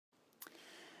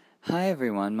Hi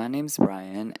everyone, my name's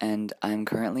Brian, and I'm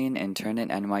currently an intern at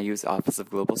NYU's Office of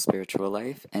Global Spiritual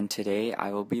Life, and today I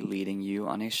will be leading you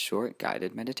on a short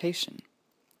guided meditation.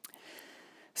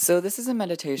 So, this is a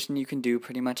meditation you can do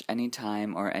pretty much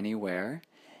anytime or anywhere.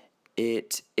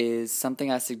 It is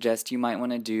something I suggest you might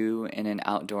want to do in an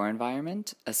outdoor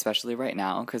environment, especially right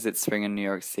now because it's spring in New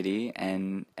York City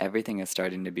and everything is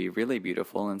starting to be really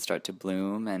beautiful and start to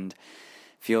bloom and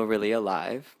feel really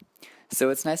alive. So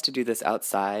it's nice to do this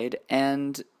outside,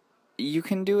 and you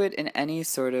can do it in any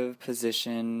sort of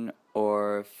position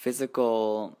or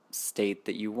physical state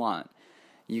that you want.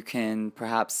 You can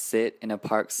perhaps sit in a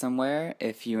park somewhere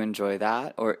if you enjoy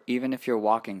that, or even if you're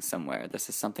walking somewhere. This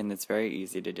is something that's very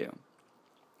easy to do.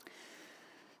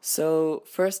 So,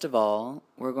 first of all,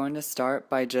 we're going to start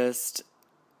by just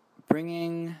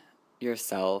bringing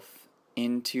yourself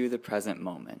into the present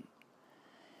moment.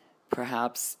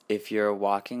 Perhaps if you're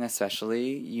walking especially,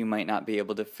 you might not be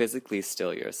able to physically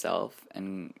still yourself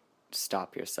and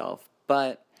stop yourself,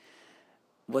 but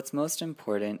what's most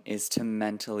important is to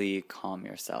mentally calm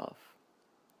yourself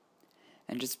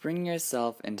and just bring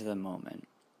yourself into the moment.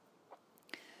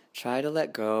 Try to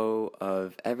let go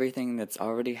of everything that's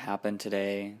already happened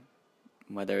today,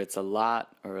 whether it's a lot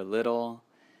or a little,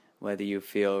 whether you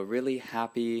feel really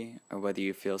happy or whether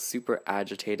you feel super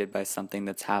agitated by something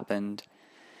that's happened.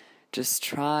 Just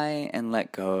try and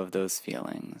let go of those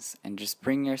feelings and just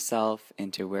bring yourself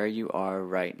into where you are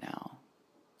right now.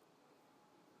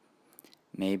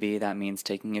 Maybe that means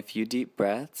taking a few deep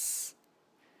breaths,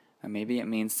 or maybe it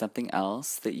means something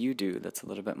else that you do that's a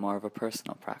little bit more of a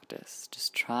personal practice.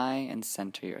 Just try and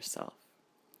center yourself.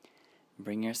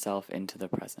 Bring yourself into the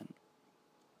present.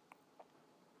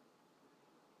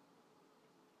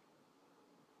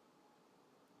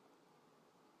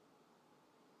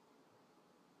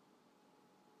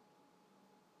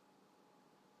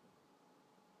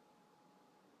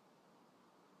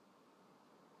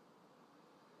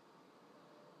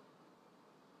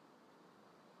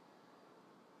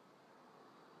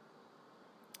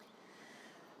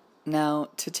 Now,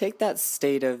 to take that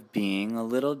state of being a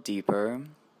little deeper,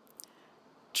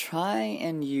 try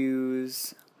and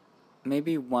use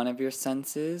maybe one of your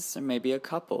senses, or maybe a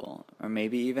couple, or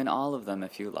maybe even all of them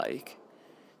if you like,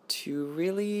 to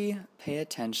really pay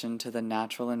attention to the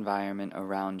natural environment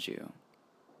around you.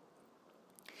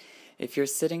 If you're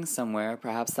sitting somewhere,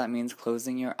 perhaps that means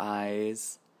closing your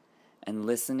eyes and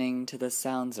listening to the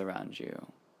sounds around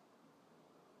you.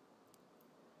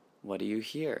 What do you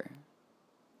hear?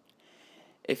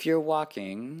 If you're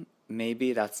walking,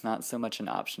 maybe that's not so much an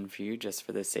option for you just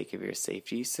for the sake of your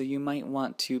safety, so you might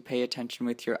want to pay attention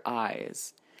with your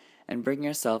eyes and bring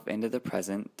yourself into the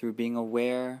present through being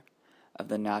aware of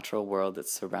the natural world that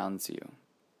surrounds you.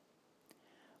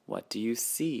 What do you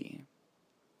see?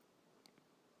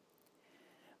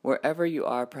 Wherever you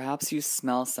are, perhaps you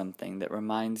smell something that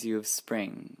reminds you of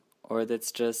spring, or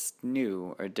that's just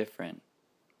new or different.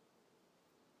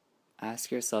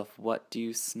 Ask yourself, what do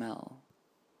you smell?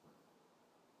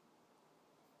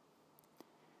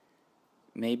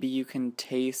 Maybe you can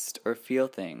taste or feel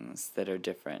things that are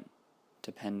different,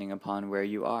 depending upon where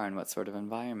you are and what sort of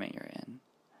environment you're in.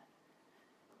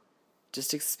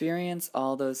 Just experience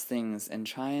all those things and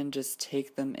try and just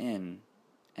take them in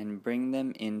and bring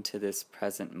them into this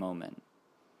present moment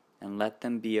and let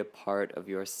them be a part of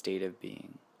your state of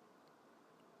being.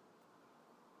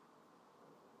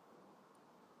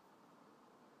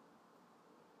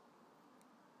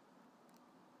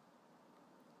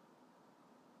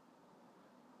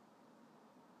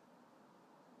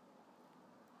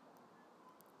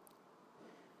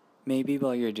 Maybe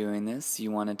while you're doing this,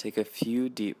 you want to take a few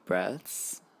deep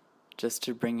breaths just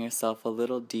to bring yourself a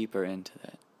little deeper into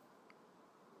it.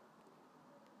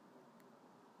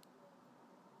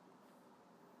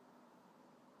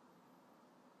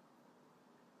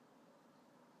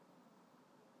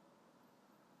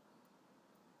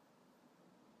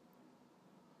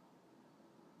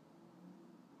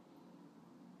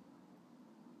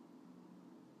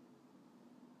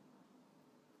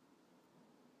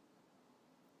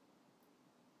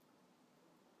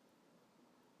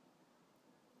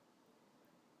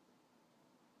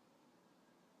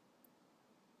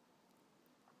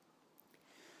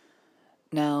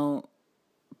 Now,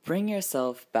 bring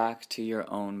yourself back to your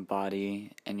own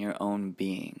body and your own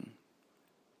being.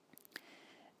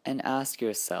 And ask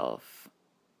yourself,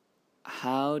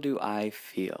 how do I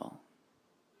feel?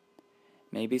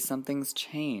 Maybe something's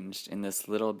changed in this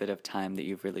little bit of time that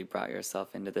you've really brought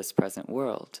yourself into this present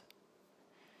world.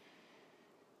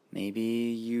 Maybe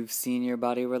you've seen your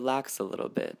body relax a little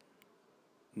bit.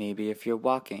 Maybe if you're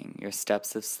walking, your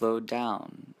steps have slowed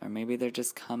down, or maybe they're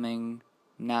just coming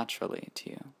naturally to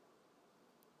you.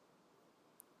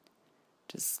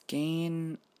 Just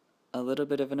gain a little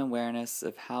bit of an awareness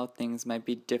of how things might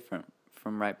be different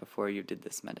from right before you did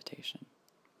this meditation.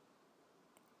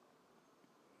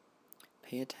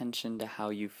 Pay attention to how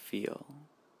you feel.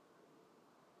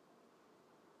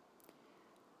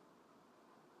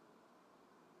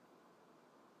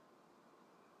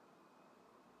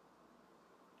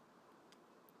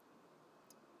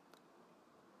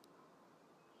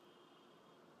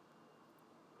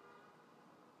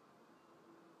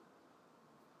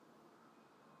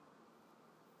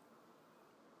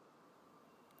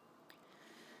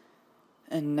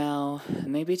 And now,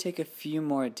 maybe take a few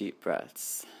more deep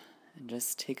breaths. And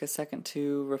just take a second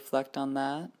to reflect on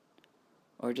that,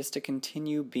 or just to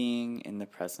continue being in the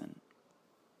present.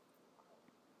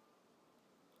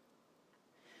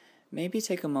 Maybe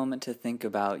take a moment to think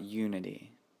about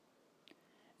unity,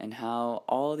 and how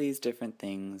all these different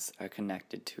things are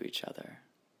connected to each other.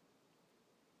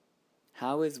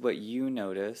 How is what you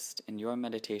noticed in your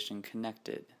meditation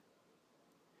connected?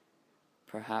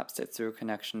 Perhaps it's through a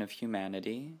connection of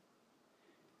humanity,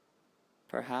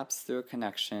 perhaps through a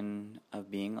connection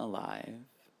of being alive,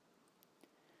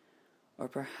 or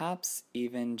perhaps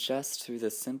even just through the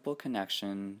simple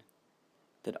connection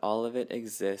that all of it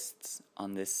exists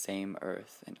on this same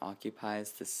earth and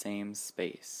occupies the same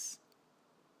space.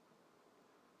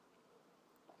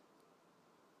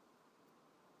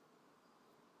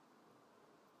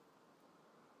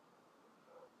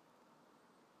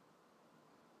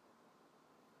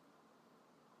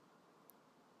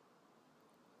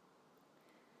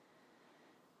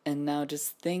 And now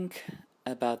just think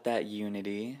about that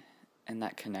unity and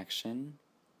that connection.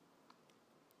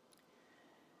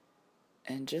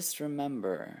 And just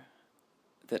remember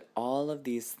that all of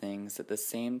these things at the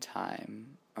same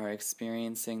time are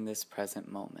experiencing this present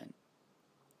moment.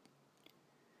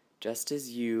 Just as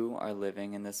you are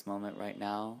living in this moment right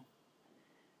now,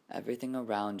 everything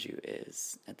around you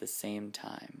is at the same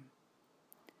time.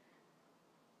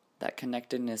 That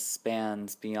connectedness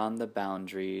spans beyond the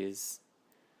boundaries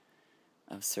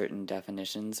of certain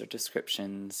definitions or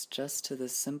descriptions, just to the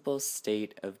simple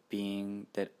state of being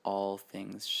that all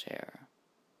things share.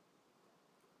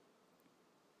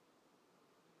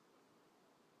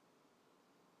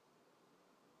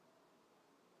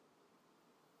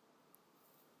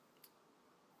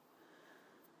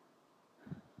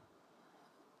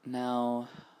 Now,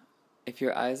 if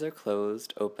your eyes are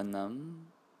closed, open them.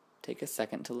 Take a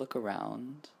second to look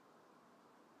around.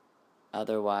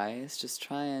 Otherwise, just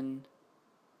try and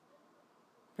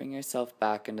bring yourself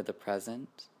back into the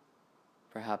present,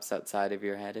 perhaps outside of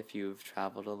your head if you've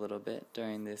traveled a little bit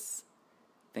during this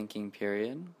thinking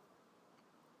period.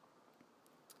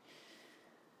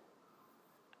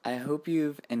 I hope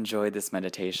you've enjoyed this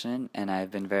meditation, and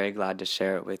I've been very glad to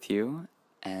share it with you.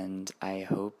 And I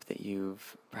hope that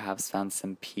you've perhaps found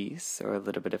some peace or a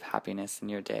little bit of happiness in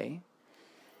your day.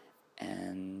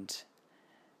 And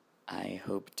I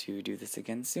hope to do this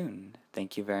again soon.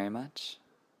 Thank you very much.